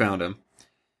down and found him.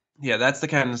 Yeah, that's the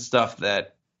kind of stuff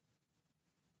that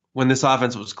when this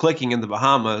offense was clicking in the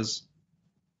Bahamas,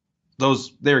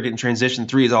 they were getting transition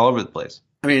threes all over the place.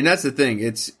 I mean, that's the thing.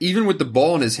 It's even with the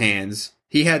ball in his hands,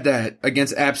 he had that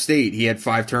against App State. He had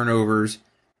 5 turnovers.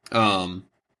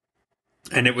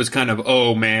 And it was kind of,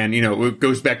 oh, man, you know, it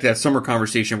goes back to that summer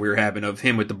conversation we were having of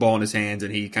him with the ball in his hands,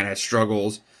 and he kind of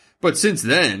struggles. But since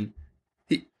then,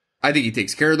 I think he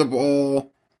takes care of the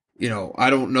ball. You know,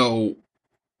 I don't know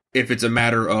if it's a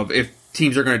matter of if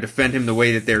teams are going to defend him the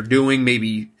way that they're doing,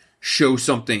 maybe show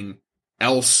something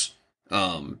else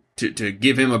to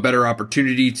give him a better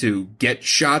opportunity to get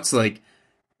shots. Like,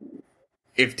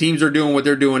 if teams are doing what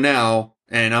they're doing now,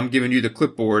 and I'm giving you the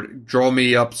clipboard, draw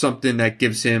me up something that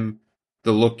gives him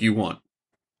the look you want.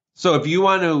 So if you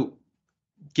want to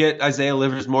get Isaiah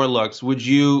Livers more looks, would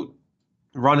you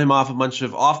run him off a bunch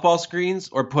of off-ball screens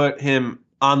or put him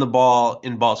on the ball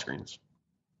in ball screens?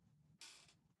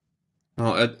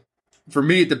 Well, for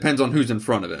me, it depends on who's in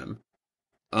front of him.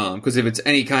 Because if it's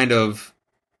any kind of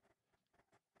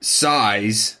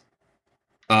size,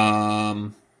 I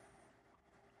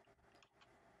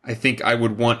think I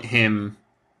would want him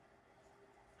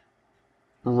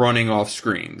running off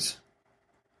screens.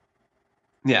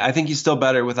 Yeah, I think he's still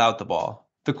better without the ball.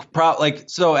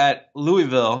 So at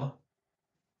Louisville,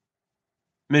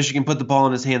 Michigan put the ball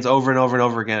in his hands over and over and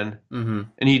over again, and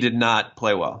he did not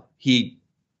play well. He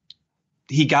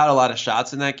got a lot of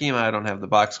shots in that game. I don't have the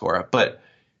box score up, but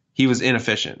he was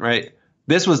inefficient, right?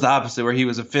 This was the opposite, where he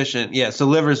was efficient. Yeah, so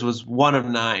Livers was 1 of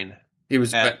 9. He was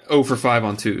 0 for 5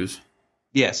 on twos.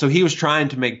 Yeah, so he was trying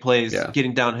to make plays,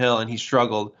 getting downhill, and he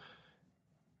struggled.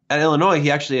 At Illinois,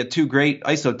 he actually had 2 great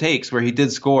ISO takes where he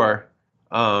did score.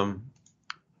 It's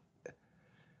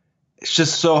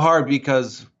just so hard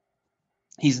because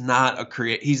he's not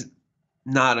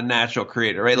a natural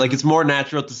creator, right? Like, it's more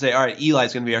natural to say, all right,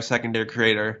 Eli's going to be our secondary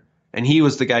creator. And he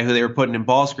was the guy who they were putting in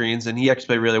ball screens, and he actually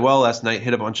played really well last night,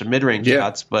 hit a bunch of mid-range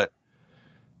shots. But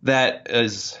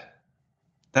that's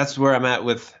where I'm at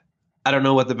with, I don't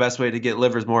know what the best way to get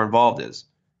Livers more involved is.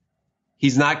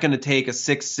 He's not going to take a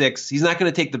 6'6". He's not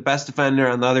going to take the best defender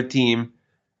on the other team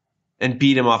and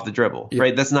beat him off the dribble,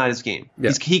 right? That's not his game.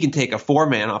 Yeah. He can take a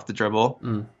 4-man off the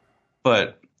dribble,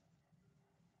 but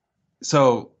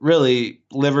so really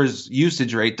Livers'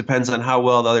 usage rate depends on how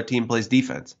well the other team plays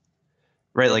defense,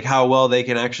 right? Like how well they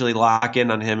can actually lock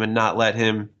in on him and not let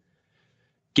him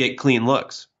get clean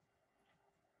looks.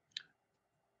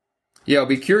 Yeah, I'll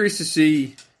be curious to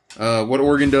see what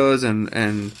Oregon does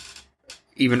and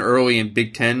even early in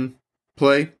Big Ten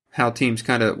play, how teams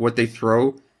kind of what they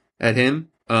throw at him.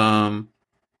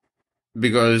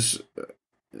 Because,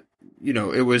 you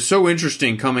know, it was so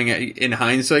interesting in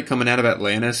hindsight coming out of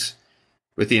Atlantis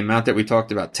with the amount that we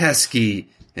talked about Teskey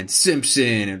and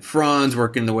Simpson and Franz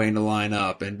working the way in the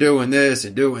lineup and doing this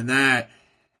and doing that.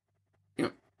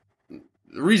 You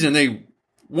know,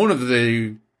 one of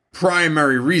the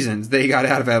primary reasons they got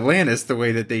out of Atlantis the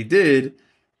way that they did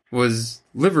was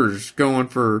Livers going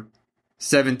for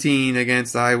 17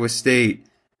 against Iowa State.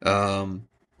 What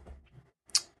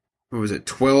was it?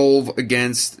 12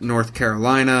 against North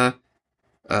Carolina,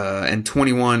 and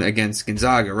 21 against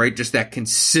Gonzaga, right? Just that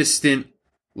consistent,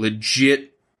 legit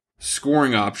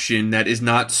scoring option that is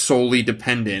not solely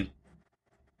dependent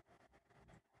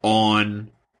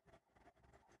on...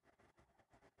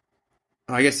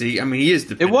 I guess he is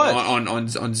dependent on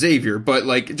Zavier, but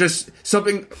like just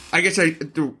something. I guess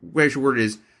the way I should word it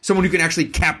is someone who can actually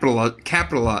capitalize.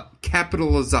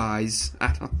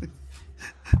 I don't.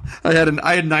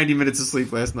 I had 90 minutes of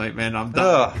sleep last night, man. I'm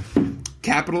done.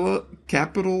 Capitalize.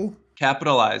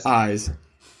 Off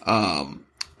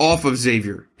of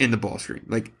Zavier in the ball screen.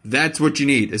 Like that's what you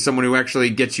need is someone who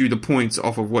actually gets you the points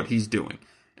off of what he's doing,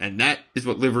 and that is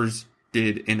what Livers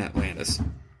did in Atlantis.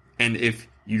 And if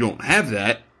you don't have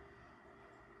that,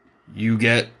 you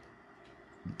get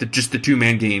just the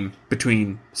two-man game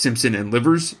between Simpson and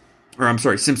Livers,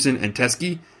 Simpson and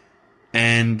Teskey,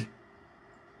 and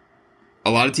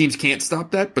a lot of teams can't stop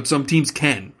that, but some teams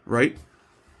can, right?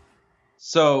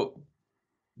 So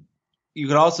you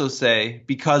could also say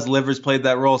because Livers played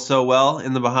that role so well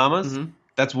in the Bahamas,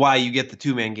 that's why you get the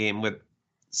two-man game with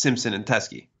Simpson and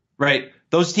Teskey, right?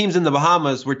 Those teams in the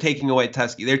Bahamas were taking away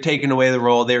Teskey. They're taking away the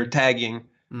role. They were tagging.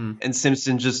 And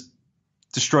Simpson just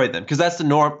destroyed them because that's the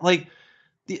norm. Like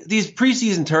these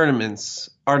preseason tournaments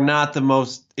are not the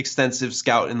most extensive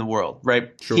scout in the world,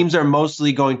 right? Sure. Teams are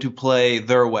mostly going to play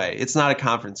their way. It's not a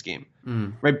conference game,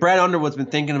 right? Brad Underwood's been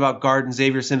thinking about guarding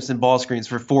Zavier Simpson ball screens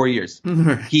for 4 years.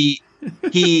 He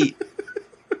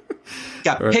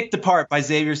got picked apart by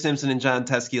Zavier Simpson and John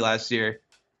Teskey last year.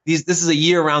 This is a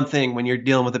year-round thing when you're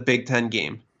dealing with a Big Ten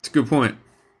game. It's a good point.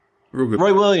 Real good.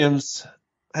 Roy Williams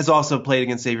has also played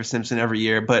against Zavier Simpson every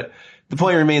year, but the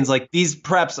point remains like these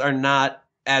preps are not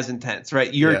as intense,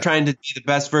 right? You're trying to be the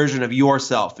best version of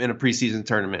yourself in a preseason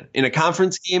tournament. In a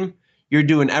conference game, you're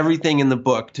doing everything in the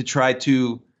book to try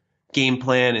to game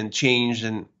plan and change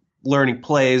and learning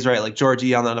plays, right? Like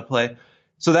Georgie on how to play.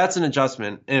 So that's an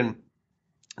adjustment. And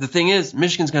the thing is,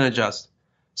 Michigan's going to adjust.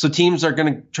 So teams are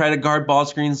going to try to guard ball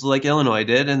screens like Illinois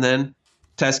did, and then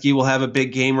Teskey will have a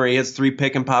big game where he hits 3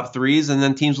 pick and pop threes, and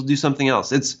then teams will do something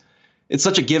else. It's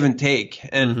such a give and take.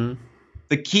 And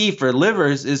the key for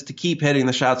Livers is to keep hitting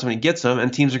the shots when he gets them,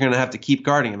 and teams are going to have to keep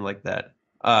guarding him like that.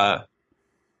 But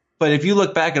if you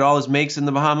look back at all his makes in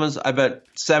the Bahamas, I bet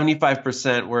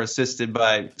 75% were assisted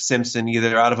by Simpson,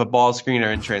 either out of a ball screen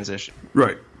or in transition.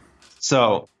 Right.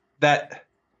 So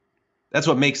that's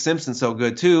what makes Simpson so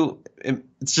good, too.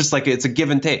 It's just like it's a give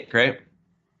and take, right?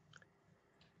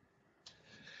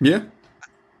 Yeah.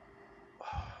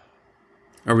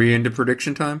 Are we into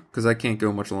prediction time? Because I can't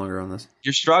go much longer on this.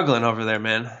 You're struggling over there,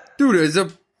 man. Dude, it's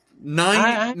a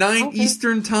 9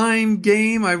 Eastern time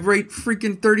game. I write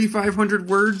freaking 3,500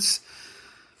 words.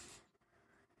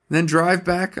 Then drive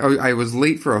back. I was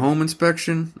late for a home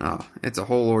inspection. Oh, it's a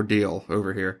whole ordeal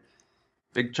over here.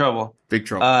 Big trouble. Big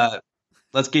trouble.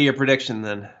 Let's get your prediction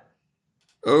then.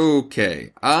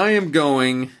 Okay. I am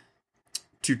going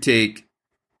to take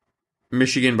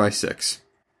Michigan by 6.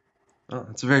 Oh,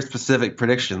 that's a very specific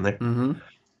prediction there. Mm-hmm.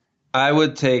 I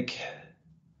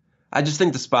just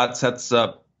think the spot sets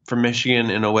up for Michigan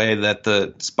in a way that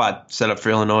the spot set up for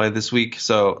Illinois this week.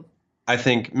 So I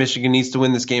think Michigan needs to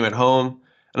win this game at home.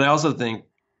 And I also think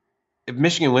if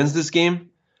Michigan wins this game,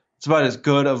 it's about as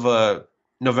good of a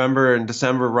November and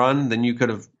December run than you could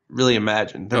have really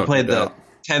imagined. They played the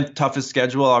 10th toughest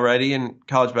schedule already in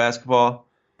college basketball.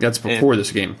 That's before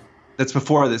this game. That's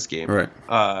before this game. Right.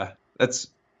 That's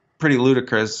pretty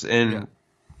ludicrous. And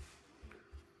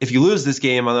if you lose this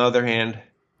game, on the other hand,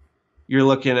 you're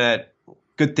looking at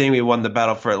good thing we won the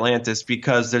battle for Atlantis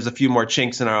because there's a few more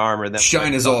chinks in our armor. Than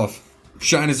Shine is off.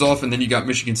 Shine is off, and then you got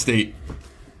Michigan State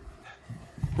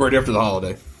right after the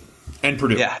holiday. And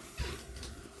Purdue. Yeah.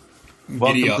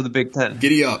 Welcome to the Big Ten.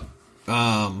 Giddy up.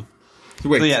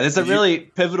 It's a really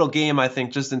pivotal game, I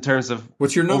think, just in terms of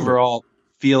what's your number? Overall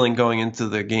feeling going into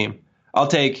the game. I'll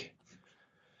take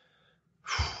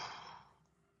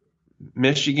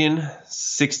Michigan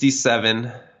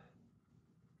 67,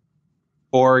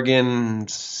 Oregon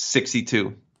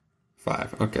 62.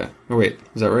 5. Okay. Oh, wait,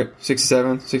 is that right?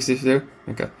 67, 62?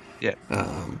 Okay. Yeah.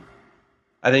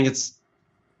 I think it's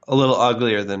a little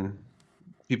uglier than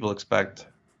people expect.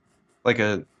 Like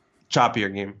a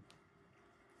choppier game.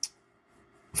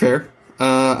 Fair.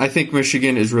 I think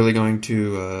Michigan is really going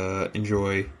to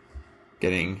enjoy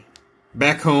getting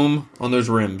back home on those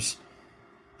rims.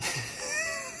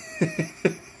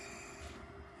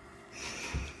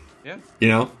 Yeah. You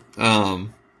know?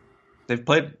 They've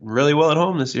played really well at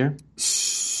home this year.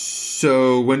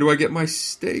 So when do I get my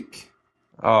steak?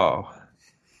 Oh,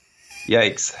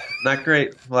 yikes. Not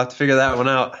great. We'll have to figure that one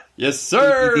out. Yes,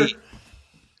 sir.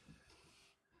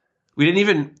 We didn't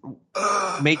even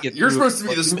make it. You're supposed to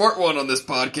be the smart one on this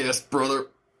podcast, brother.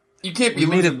 You can't be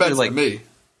losing bets like me.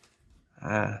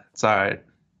 It's all right.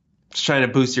 Just trying to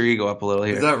boost your ego up a little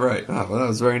here. Is that right? Oh, well, that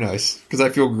was very nice because I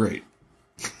feel great.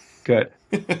 Good.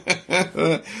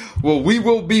 Well, we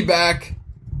will be back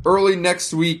early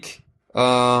next week.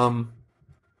 I'm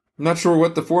not sure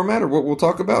what the format or what we'll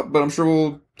talk about, but I'm sure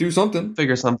we'll do something.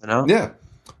 Figure something out. Yeah.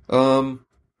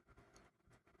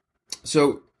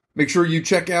 So make sure you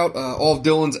check out all of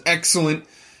Dylan's excellent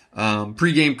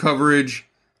pregame coverage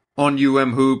on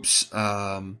Hoops.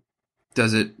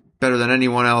 Does it better than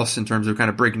anyone else in terms of kind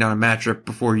of breaking down a matchup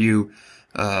before you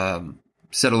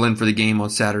settle in for the game on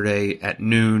Saturday at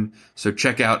noon. So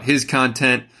check out his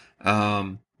content.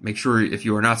 Make sure if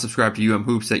you are not subscribed to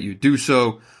Hoops that you do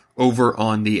so over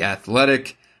on The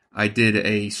Athletic. I did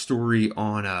a story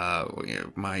on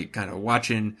my kind of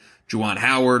watching Juwan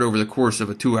Howard over the course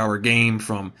of a 2-hour game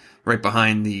from right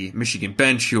behind the Michigan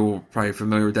bench. You're probably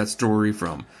familiar with that story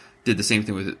from, did the same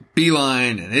thing with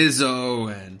Beeline and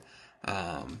Izzo and,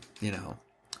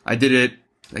 I did it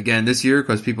again this year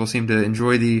because people seem to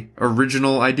enjoy the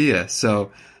original idea.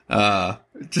 So,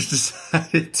 just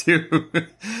decided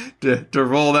to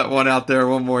roll that one out there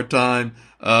one more time.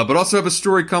 But also have a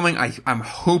story coming. I'm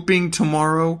hoping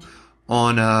tomorrow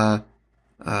on,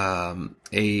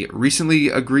 a recently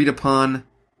agreed upon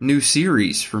new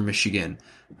series for Michigan,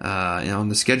 on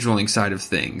the scheduling side of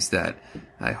things that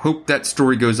I hope that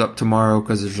story goes up tomorrow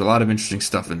because there's a lot of interesting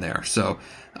stuff in there. So,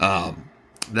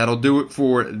 that'll do it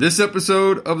for this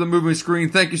episode of The Moving Screen.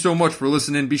 Thank you so much for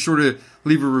listening. Be sure to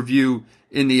leave a review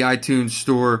in the iTunes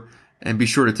store and be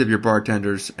sure to tip your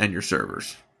bartenders and your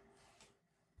servers.